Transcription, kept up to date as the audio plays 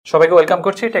সবাইকে ওয়েলকাম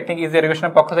করছি technique easy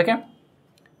এডুকেশনের পক্ষ থেকে।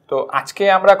 তো আজকে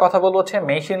আমরা কথা বলবো হচ্ছে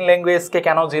মেশিন ল্যাঙ্গুয়েজকে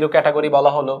কেন জিরো ক্যাটাগরি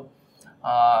বলা হলো,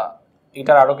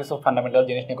 এটার আরও কিছু ফান্ডামেন্টাল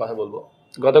জিনিস নিয়ে কথা বলবো।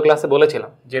 গত ক্লাসে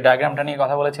বলেছিলাম যে ডায়াগ্রামটা নিয়ে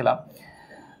কথা বলেছিলাম,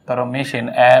 ধরো machine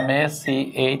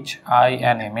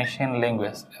MECHIN machine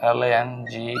language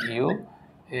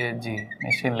LANGUAG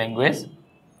machine language.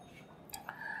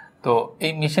 তো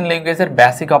এই মেশিন ল্যাঙ্গুয়েজের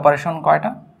বেসিক অপারেশন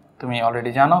কয়টা তুমি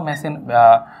অলরেডি জানো। Machine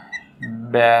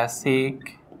basic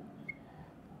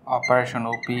operation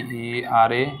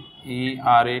OPERATON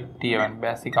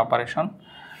basic operation,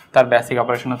 তার বেসিক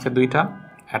অপারেশন হচ্ছে দুইটা।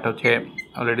 একটা হচ্ছে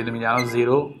অলরেডি তুমি জানো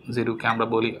জিরোকে আমরা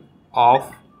বলি অফ,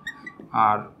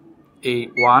 আর এই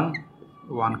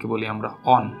ওয়ানকে বলি আমরা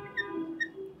অন,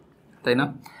 তাই না?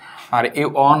 আর এই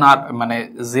অন আর মানে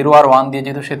 0 আর 1 দিয়ে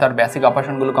যেহেতু সে তার বেসিক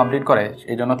অপারেশনগুলো কমপ্লিট করে,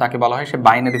 এই জন্য তাকে বলা হয় সে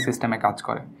বাইনারি সিস্টেমে কাজ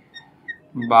করে।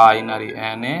 Binary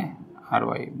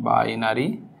NARY binary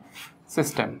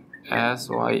system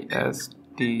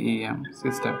SYSTEM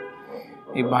system.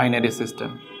 এই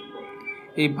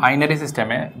বাইনারি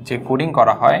সিস্টেমে যে কোডিং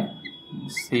করা হয়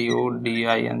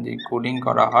CODING কোডিং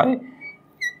করা হয়,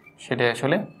 সেটা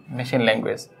আসলে মেশিন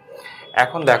ল্যাঙ্গুয়েজ।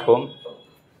 এখন দেখো,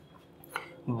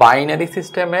 বাইনারি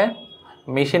সিস্টেমে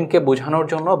মেশিনকে বোঝানোর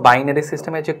জন্য বাইনারি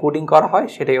সিস্টেমে যে কোডিং করা হয়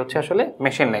সেটাই হচ্ছে আসলে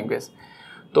মেশিন ল্যাঙ্গুয়েজ।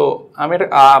 তো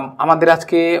আমাদের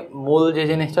আজকে মূল যে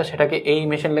জিনিসটা, সেটাকে এই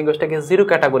মেশিন ল্যাঙ্গুয়েজটাকে জিরো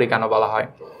ক্যাটাগরি কেন বলা হয়।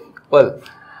 ওয়েল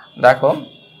দেখো,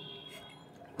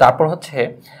 তারপর হচ্ছে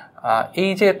এই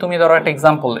যে তুমি ধরো একটা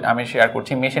এক্সাম্পল আমি শেয়ার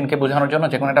করছি, মেশিনকে বোঝানোর জন্য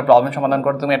যে কোনো একটা প্রবলেম সমাধান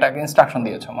করে তুমি এটাকে ইনস্ট্রাকশন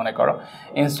দিয়েছো। মনে করো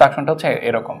ইনস্ট্রাকশনটা হচ্ছে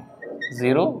এরকম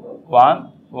 0 1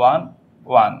 1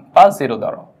 1 বা 0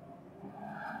 ধরো,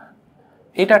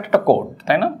 এটা একটা কোড,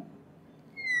 তাই না?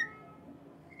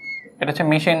 এটা হচ্ছে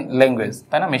মেশিন ল্যাঙ্গুয়েজ,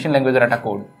 তাই না? মেশিন ল্যাঙ্গুয়েজের একটা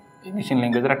কোড, এই মেশিন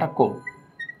ল্যাঙ্গুয়েজের একটা কোড।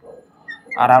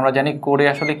 আর আমরা জানি কোডে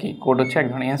আসলে কি, কোড হচ্ছে এক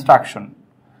ধরনের ইনস্ট্রাকশন,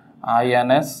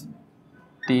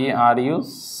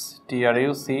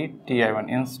 INSTRUCTION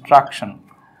ইনস্ট্রাকশন।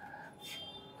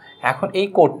 এখন এই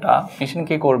কোডটা মেশিন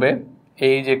কি করবে,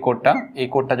 এই যে কোডটা, এই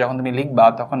কোডটা যখন তুমি লিখবা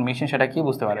তখন মেশিন সেটা কি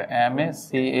বুঝতে পারবে,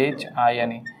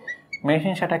 MACHINE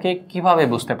মেশিন সেটাকে কিভাবে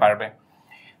বুঝতে পারবে।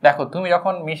 দেখো, তুমি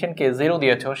যখন মেশিনকে 0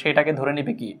 দিয়েছো, সেটাকে ধরে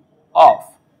নিবে কি অফ।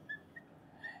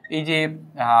 এই যে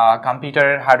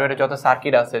কম্পিউটারের হার্ডওয়্যারে যত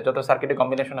সার্কিট আছে, যত সার্কিটের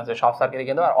কম্বিনেশন আছে, সব সার্কিটে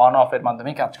কিন্তু অন অফ এর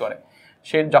মাধ্যমেই কাজ করে।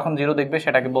 সে যখন 0 দেখবে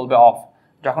সেটাকে বলবে অফ,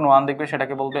 যখন 1 দেখবে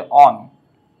সেটাকে বলবে অন,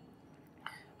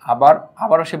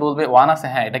 আবারও সে বলবে 1 আছে,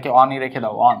 হ্যাঁ এটাকে অনই রেখে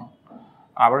দাও অন,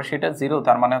 আবারও সেটা 0,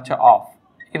 তার মানে হচ্ছে অফ।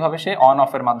 এইভাবে সে অন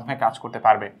অফ এর মাধ্যমে কাজ করতে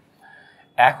পারবে।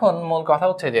 এখন মূল কথা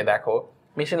হচ্ছে যে দেখো,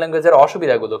 মেশিন ল্যাঙ্গুয়েজের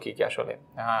অসুবিধাগুলো কি কি আসলে,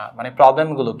 মানে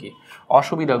প্রবলেমগুলো কি,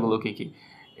 অসুবিধাগুলো কি কি,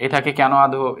 এটাকে কেন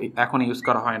আদৌ এখন ইউজ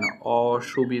করা হয় না,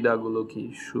 অসুবিধাগুলো কি,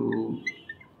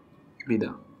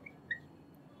 সুবিধা,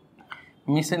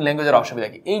 মেশিন ল্যাঙ্গুয়েজের অসুবিধা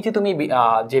কি। এই যে তুমি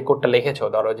যে কোডটা লিখেছো,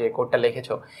 ধরো যে কোডটা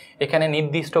লিখেছো, এখানে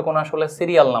নির্দিষ্ট কোনো আসলে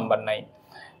সিরিয়াল নাম্বার নাই।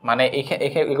 মানে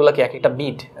এগুলো কি এক একটা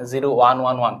বিট, 0 1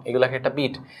 1 1 এগুলো একটা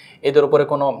বিট, এদের উপরে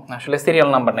কোনো আসলে সিরিয়াল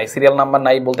নাম্বার নাই। সিরিয়াল নাম্বার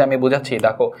নাই বলতে আমি বোঝাচ্ছি,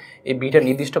 দেখো এই বিটের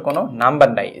নির্দিষ্ট কোনো নাম্বার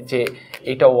নাই যে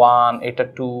এটা 1 এটা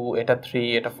 2 এটা 3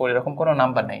 এটা 4 এরকম কোনো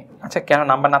নাম্বার নেই। আচ্ছা, কেন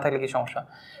নাম্বার না থাকলে কি সমস্যা?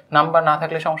 নাম্বার না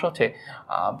থাকলে সমস্যা হচ্ছে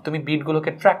তুমি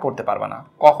বিটগুলোকে ট্র্যাক করতে পারবে না,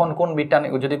 কখন কোন বিটটা,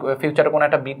 যদি ফিউচারে কোনো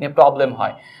একটা বিট নিয়ে প্রবলেম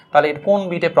হয় তাহলে কোন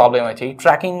বিটে প্রবলেম হয়েছে, এই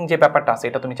ট্র্যাকিং যে ব্যাপারটা আছে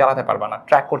এটা তুমি চালাতে পারবে না,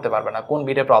 ট্র্যাক করতে পারবে না কোন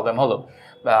বিটে প্রবলেম হলো।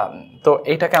 তো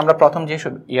এইটাকে আমরা প্রথম যে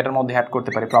এটার মধ্যে অ্যাড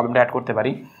করতে পারি, প্রবলেমটা অ্যাড করতে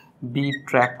পারি, বিট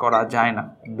ট্র্যাক করা যায় না।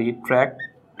 বিট ট্র্যাক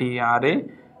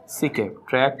TRACK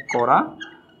ট্র্যাক করা,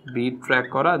 বিট ট্র্যাক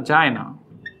করা যায় না,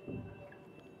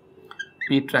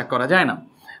 বিট ট্র্যাক করা যায় না।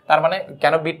 তার মানে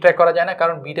কেন বিট ট্র্যাক করা যায় না?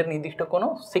 কারণ বিটের নির্দিষ্ট কোনো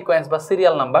সিকোয়েন্স বা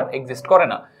সিরিয়াল নাম্বার এক্সিস্ট করে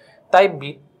না, তাই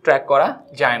বিট ট্র্যাক করা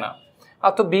যায় না।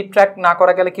 আর তো বিট ট্র্যাক না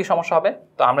করা গেলে কি সমস্যা হবে?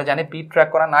 তো আমরা জানি বিট ট্র্যাক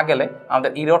করা না গেলে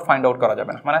আমাদের ইরর ফাইন্ড আউট করা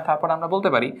যাবে না। মানে তারপর আমরা বলতে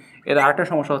পারি এর আরেকটা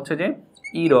সমস্যা হচ্ছে যে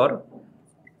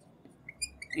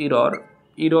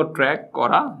ইরর ট্র্যাক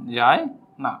করা যায়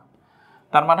না।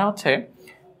 তার মানে হচ্ছে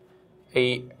এই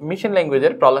মেশিন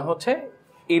ল্যাঙ্গুয়েজের প্রবলেম হচ্ছে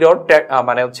ইরর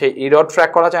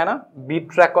ট্র্যাক করা যায় না, বিট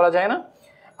ট্র্যাক করা যায় না।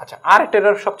 আচ্ছা,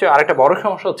 আরেকটা বড়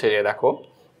সমস্যা হচ্ছে যে দেখো,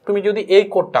 তুমি যদি এই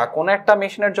কোডটা কোনো একটা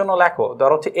মেশিনের জন্য লেখো,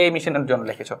 ধরো হচ্ছে এই মেশিনের জন্য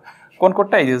লিখেছো, কোন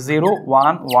কোডটা, এই যে 0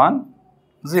 1 1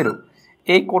 0,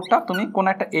 এই কোডটা তুমি কোন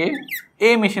একটা এ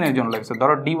মেশিনের জন্য লিখেছো,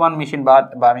 ধরো D1 মেশিন বা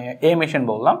আমি এ মেশিন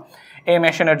বললাম, এই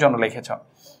মেশিনের জন্য লিখেছো।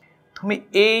 তুমি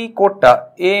এই কোডটা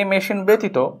এ মেশিন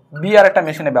ব্যতীত বি আর একটা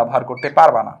মেশিনে ব্যবহার করতে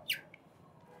পারবা না,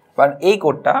 কারণ এই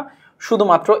কোডটা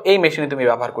শুধুমাত্র এই মেশিনে তুমি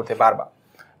ব্যবহার করতে পারবা।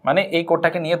 মানে এই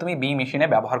কোডটাকে নিয়ে তুমি বি মেশিনে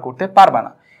ব্যবহার করতে পারবা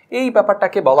না। এই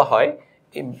ব্যাপারটাকে বলা হয়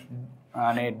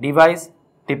মানে ডিভাইস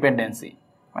ডিপেন্ডেন্সি,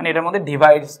 মানে এটার মধ্যে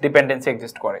ডিভাইস ডিপেন্ডেন্সি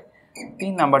এক্সিস্ট করে।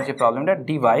 3 নাম্বার যে প্রবলেমটা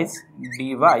ডিভাইস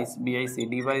বিআইসি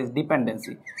ডিভাইস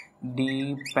ডিপেন্ডেন্সি।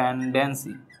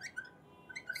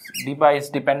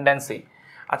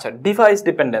 আচ্ছা, ডিভাইস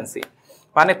ডিপেন্ডেন্সি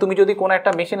মানে তুমি যদি কোনো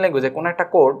একটা মেশিন ল্যাঙ্গুয়েজে কোনো একটা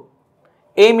কোড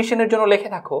এই মেশিনের জন্য লিখে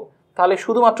থাকো, তাহলে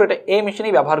শুধুমাত্র এটা এই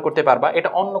মেশিনেই ব্যবহার করতে পারবা, এটা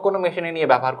অন্য কোনো মেশিনে নিয়ে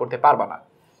ব্যবহার করতে পারবা না।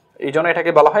 এই জন্য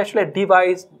এটাকে বলা হয় আসলে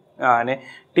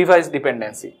ডিভাইস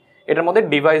ডিপেন্ডেন্সি। এটার মধ্যে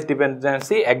ডিভাইস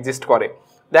ডিপেন্ডেন্সি এক্সিস্ট করে।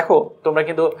 দেখো তোমরা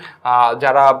কিন্তু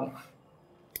যারা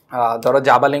ধরো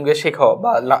জাভা ল্যাঙ্গুয়েজ শেখো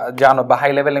বা জানো বা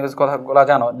হাই লেভেল ল্যাঙ্গুয়েজ কথাগুলো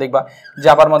জানো, দেখবা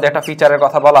জাভার মধ্যে একটা ফিচারের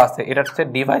কথা বলা আছে, এটা হচ্ছে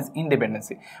ডিভাইস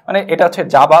ইনডিপেন্ডেন্সি। মানে এটা হচ্ছে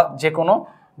জাভা যে কোনো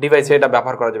ডিভাইসে এটা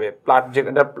ব্যবহার করা যাবে।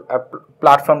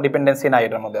 প্ল্যাটফর্ম ডিপেন্ডেন্সি নাই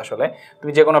এটার মধ্যে, আসলে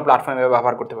তুমি যে কোনো প্ল্যাটফর্মে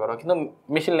ব্যবহার করতে পারো। কিন্তু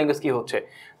মেশিন ল্যাঙ্গুয়েজ কি হচ্ছে,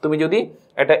 তুমি যদি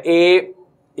এটা এ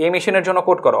মেশিনের জন্য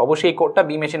কোড করো, অবশ্যই এই কোডটা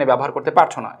বি মেশিনে ব্যবহার করতে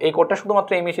পারছো না, এই কোডটা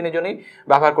শুধুমাত্র এই মেশিনের জন্যই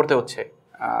ব্যবহার করতে হচ্ছে।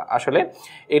 আসলে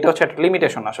এটা হচ্ছে একটা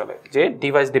লিমিটেশন আসলে, যে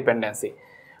ডিভাইস ডিপেন্ডেন্সি।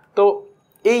 তো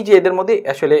এই যে এদের মধ্যে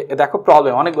আসলে দেখো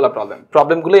অনেকগুলো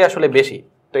প্রবলেমগুলোই আসলে বেশি।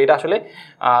 তো এটা আসলে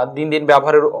দিন দিন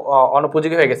ব্যবহারের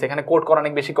অনুপযোগী হয়ে গেছে। এখানে কোড করা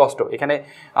অনেক বেশি কষ্ট, এখানে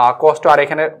কষ্ট, আর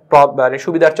এখানে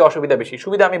সুবিধার চেয়ে অসুবিধা বেশি।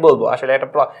 সুবিধা আমি বলবো, আসলে একটা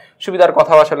সুবিধার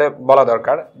কথাও আসলে বলা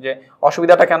দরকার, যে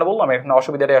অসুবিধাটা কেন বললাম, এখানে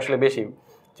অসুবিধাটাই আসলে বেশি।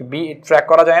 বি ট্র্যাক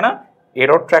করা যায় না,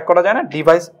 এরর ট্র্যাক করা যায় না,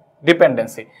 ডিভাইস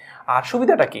ডিপেন্ডেন্সি। আর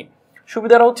সুবিধাটা কি?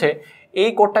 সুবিধাটা হচ্ছে এই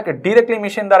কোডটাকে ডিরেক্টলি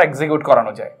মেশিন দ্বারা এক্সিকিউট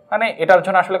করানো যায়। মানে এটার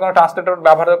জন্য আসলে কোনো ট্রান্সলেটর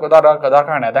ব্যবহার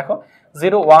দরকার হয় না। দেখো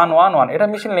 0111 এটা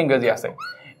মেশিন ল্যাঙ্গুয়েজই আছে,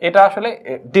 এটা আসলে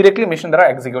ডিরেক্টলি মেশিন দ্বারা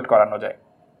এক্সিকিউট করানো যায়।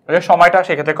 সময়টা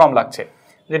সেক্ষেত্রে কম লাগছে,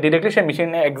 যে ডিরেক্টলি সে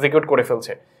মেশিনে এক্সিকিউট করে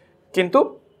ফেলছে। কিন্তু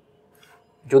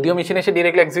যদিও মেশিনে সে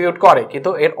ডিরেক্টলি এক্সিকিউট করে, কিন্তু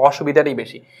এর অসুবিধাটাই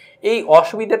বেশি। এই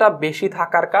অসুবিধাটা বেশি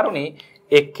থাকার কারণেই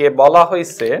একে বলা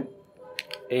হয়েছে,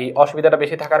 এই অসুবিধাটা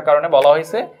বেশি থাকার কারণে বলা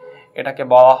হয়েছে এটাকে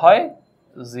বলা হয়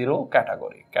জিরো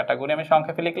ক্যাটাগরি। আমি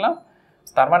সংক্ষেপে লিখলাম।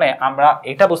 তার মানে আমরা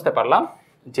এটা বুঝতে পারলাম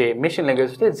যে মেশিন ল্যাঙ্গুয়েজ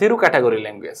হচ্ছে জিরো ক্যাটাগরি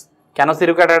ল্যাঙ্গুয়েজ। কেন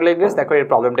জিরো ক্যাটাগরি ল্যাঙ্গুয়েজ? দেখো এর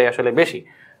প্রবলেমটাই আসলে বেশি,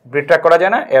 বিট ট্র্যাক করা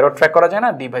যায় না, এরর ট্র্যাক করা যায় না,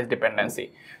 ডিভাইস ডিপেন্ডেন্সি।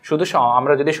 শুধু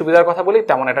আমরা যদি সুবিধার কথা বলি,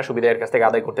 তেমন একটা সুবিধা এর কাছ থেকে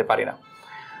আদায় করতে পারি না।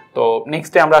 তো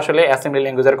নেক্সটে আমরা আসলে অ্যাসেম্বলি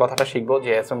ল্যাঙ্গুয়েজের কথাটা শিখবো,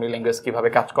 যে অ্যাসেম্বলি ল্যাঙ্গুয়েজ কিভাবে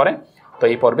কাজ করে। তো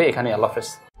এই পর্বে এখানে আল্লাহ হাফেজ।